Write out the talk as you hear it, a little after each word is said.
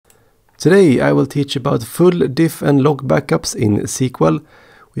Today I will teach about full diff and log backups in SQL.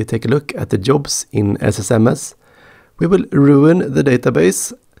 We take a look at the jobs in SSMS. We will ruin the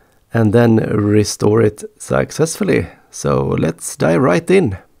database and then restore it successfully. So let's dive right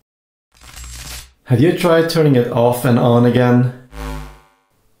in. Have you tried turning it off and on again?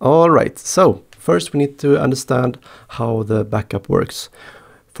 Alright, so first we need to understand how the backup works.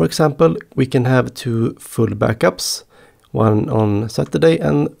 For example, we can have two full backups, one on Saturday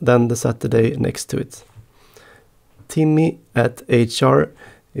and then the Saturday next to it. Timmy at HR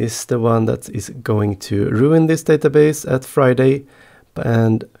is the one that is going to ruin this database at Friday.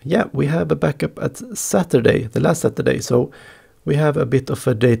 And yeah, we have a backup at Saturday, the last Saturday. So we have a bit of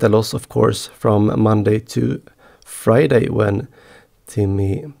a data loss, of course, from Monday to Friday when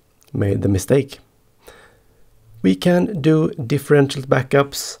Timmy made the mistake. We can do differential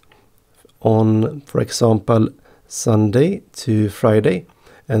backups on, for example, Sunday to Friday.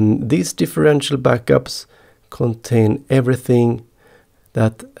 And these differential backups contain everything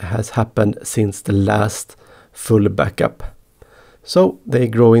that has happened since the last full backup. So they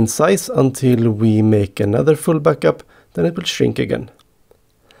grow in size until we make another full backup, then it will shrink again.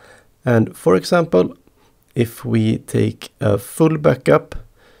 And for example, if we take a full backup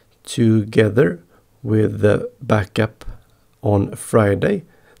together with the backup on Friday,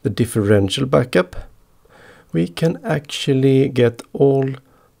 the differential backup, we can actually get all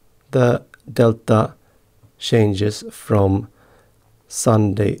the delta changes from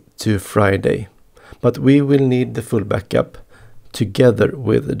Sunday to Friday. But we will need the full backup together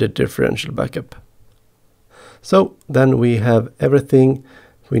with the differential backup. So then we have everything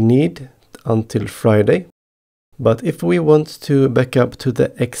we need until Friday. But if we want to back up to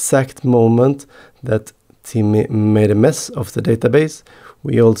the exact moment that Timmy made a mess of the database,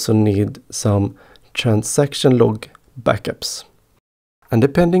 we also need some transaction log backups. And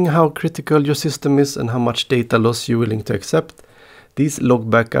depending how critical your system is and how much data loss you're willing to accept, these log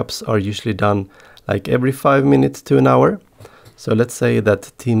backups are usually done like every 5 minutes to an hour. So let's say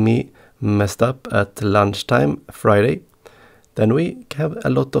that Timmy messed up at lunchtime Friday. Then we have a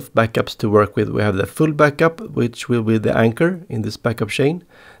lot of backups to work with. We have the full backup, which will be the anchor in this backup chain.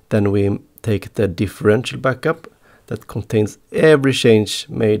 Then we take the differential backup that contains every change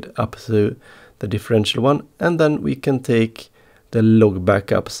made up to the differential one. And then we can take the log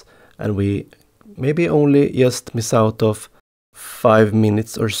backups and we maybe only just miss out of 5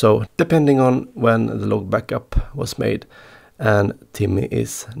 minutes or so, depending on when the log backup was made. And Timmy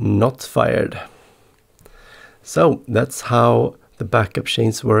is not fired. So that's how the backup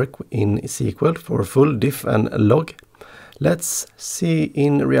chains work in SQL for full diff and log. Let's see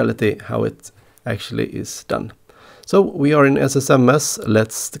in reality how it actually is done. So we are in SSMS.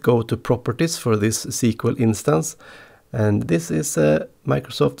 Let's go to properties for this SQL instance. And this is a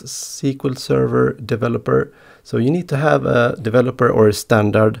Microsoft SQL Server developer. So you need to have a developer or a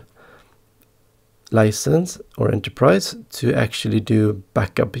standard license or enterprise to actually do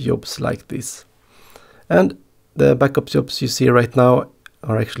backup jobs like this. And the backup jobs you see right now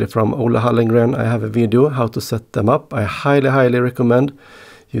are actually from Ola Hallengren. I have a video how to set them up. I highly recommend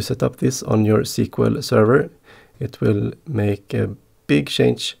you set up this on your SQL server. It will make a big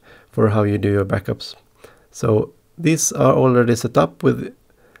change for how you do your backups. So these are already set up with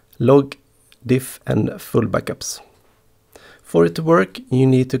log, diff and full backups. For it to work, you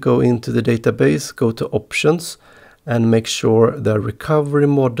need to go into the database, go to options and make sure the recovery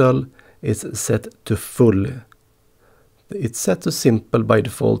model is set to full. It's set to simple by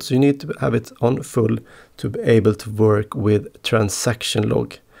default, so you need to have it on full to be able to work with transaction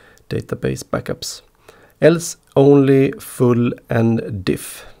log database backups. Else only full and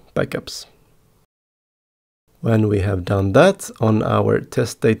diff backups. When we have done that on our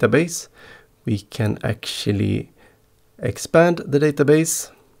test database, we can actually expand the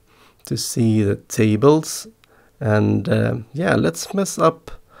database to see the tables. And yeah, let's mess up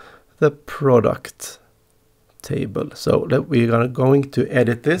the product table. So we are going to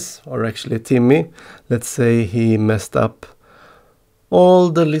edit this, or actually Timmy, let's say he messed up all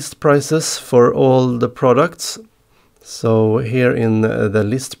the list prices for all the products. So here in the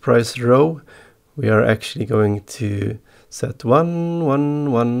list price row, we are actually going to set 1,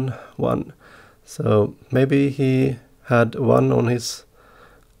 1, 1, 1. So maybe he had 1 on his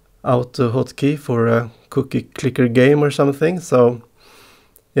auto hotkey for a cookie clicker game or something. So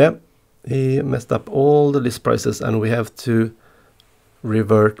yeah, he messed up all the list prices and we have to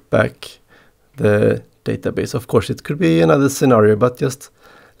revert back the database. Of course, it could be another scenario, but let's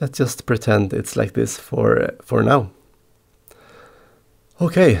just pretend it's like this for now.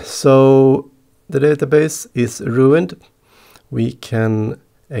 Okay, so the database is ruined. We can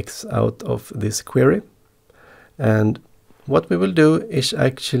X out of this query. And what we will do is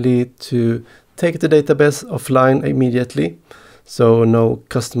actually to take the database offline immediately. So no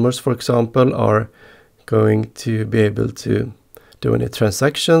customers, for example, are going to be able to do any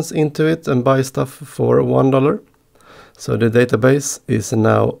transactions into it and buy stuff for $1. So the database is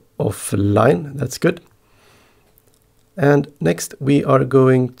now offline. That's good. And next we are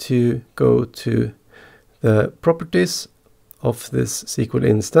going to go to the properties of this SQL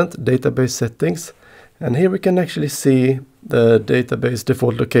instance, database settings. And here we can actually see the database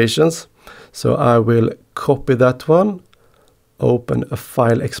default locations. So I will copy that one, open a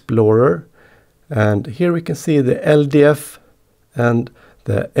file explorer, and here we can see the LDF and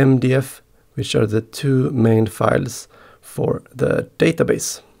the MDF, which are the two main files for the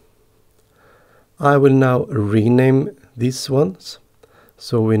database. I will now rename these ones,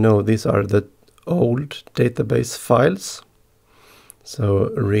 so we know these are the old database files. So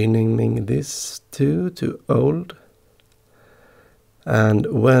renaming this to old. And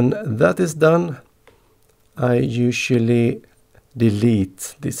when that is done, I usually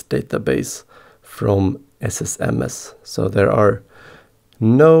delete this database from SSMS. So there are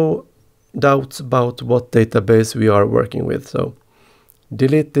no doubts about what database we are working with. So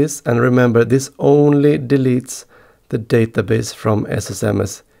delete this, and remember, this only deletes the database from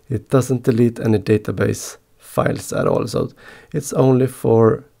SSMS. It doesn't delete any database files at all, so it's only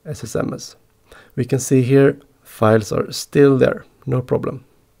for SSMS. We can see here files are still there, no problem,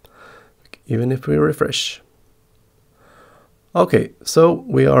 even if we refresh. Okay, so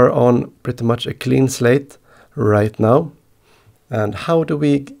we are on pretty much a clean slate right now. And how do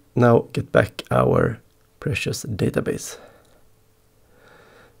we now get back our precious database?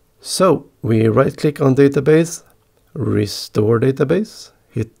 So we right click on database, restore database,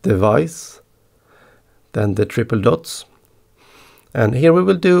 hit device, then the triple dots. And here we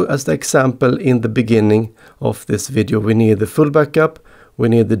will do as the example in the beginning of this video. We need the full backup, we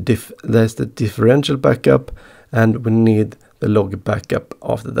need the differential backup, and we need the log backup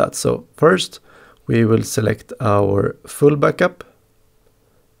after that. So first we will select our full backup.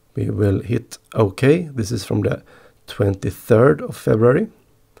 We will hit OK. This is from the 23rd of February.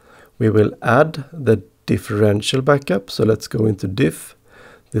 We will add the differential backup. So let's go into diff.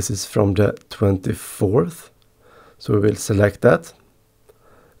 This is from the 24th. So we will select that.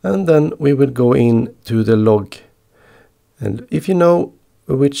 And then we will go into the log. And if you know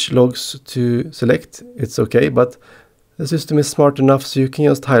which logs to select, it's okay. But the system is smart enough so you can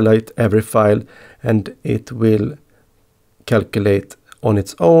just highlight every file and it will calculate on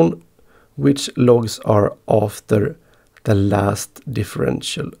its own which logs are after the last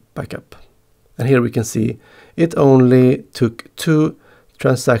differential backup. And here we can see it only took 2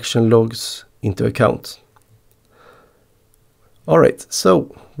 transaction logs into account. Alright,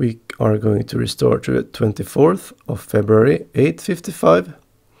 so we are going to restore to the 24th of February, 8:55.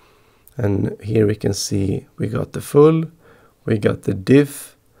 And here we can see we got the full, we got the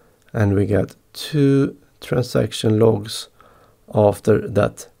diff, and we got 2 transaction logs after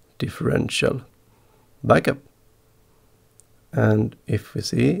that differential backup. And if we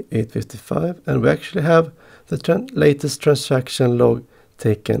see 8:55, and we actually have the latest transaction log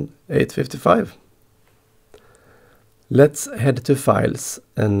taken 8:55. Let's head to files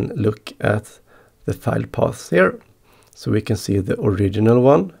and look at the file paths here. So we can see the original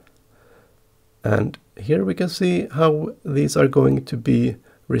one. And here we can see how these are going to be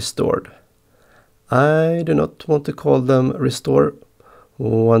restored. I do not want to call them restore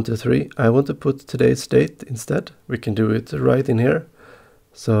 1, 2, 3. I want to put today's date instead. We can do it right in here.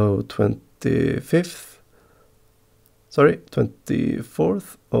 So 24th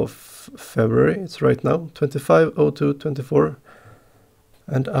of February, it's right now, 25/02/24.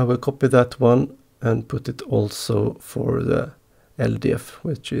 And I will copy that one and put it also for the LDF,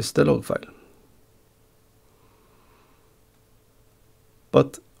 which is the log file.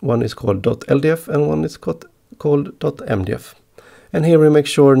 But one is called .ldf and one is called .mdf. And here we make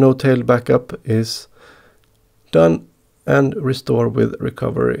sure no tail backup is done and restore with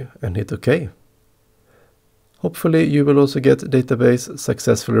recovery and hit OK. Hopefully you will also get database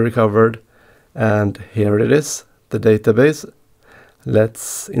successfully recovered. And here it is, the database.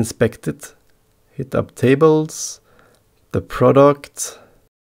 Let's inspect it. Hit up tables, the product,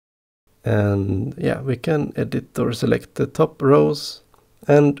 and yeah, we can edit or select the top rows.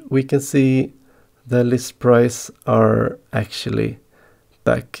 And we can see the list price are actually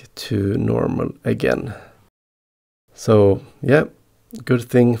back to normal again. So yeah, good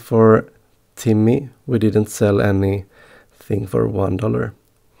thing for Timmy, we didn't sell anything for $1.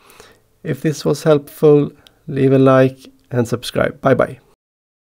 If this was helpful, leave a like and subscribe. Bye bye.